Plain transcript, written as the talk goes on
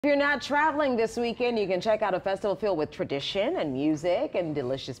If you're not traveling this weekend, you can check out a festival filled with tradition and music and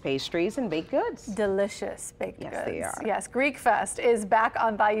delicious pastries and baked goods. Delicious baked goods. Yes, they are. Yes, Greek Fest is back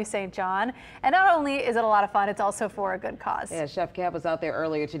on Bayou St. John. And not only is it a lot of fun, it's also for a good cause. Yeah, Chef Kev was out there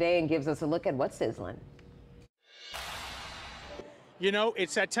earlier today and gives us a look at what's sizzling. You know,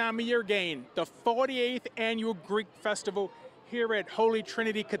 it's that time of year again, the 48th Annual Greek Festival here at Holy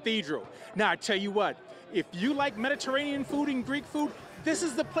Trinity Cathedral. Now, I tell you what, if you like Mediterranean food and Greek food, this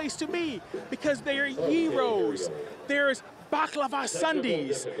is the place to be, because there are gyros, there's baklava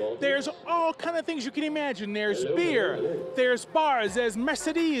sundaes, there's all kind of things you can imagine. There's beer, there's bars, there's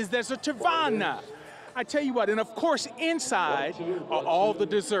Mercedes, there's a Taverna. I tell you what, and of course inside are all the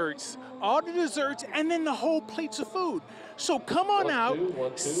desserts, and then the whole plates of food. So come on out,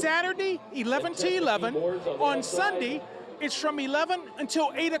 Saturday 11 to 11, on Sunday it's from 11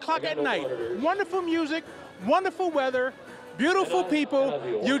 until 8 o'clock at night. Wonderful music, wonderful weather, beautiful people.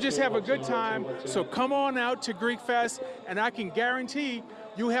 You just have a good time. So come on out to Greek Fest, and I can guarantee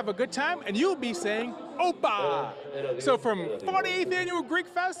you'll have a good time and you'll be saying Opa. So from 48th Annual Greek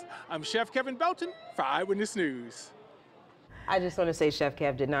Fest, I'm Chef Kevin Belton for Eyewitness News. I just want to say Chef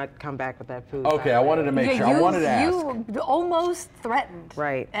Kev did not come back with that food. Okay, I wanted to make sure. I wanted to ask. You almost threatened.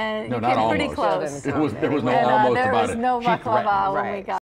 Right. And No, you not came pretty almost. close. There was no almost about it. There was no She baklava threatened. when we got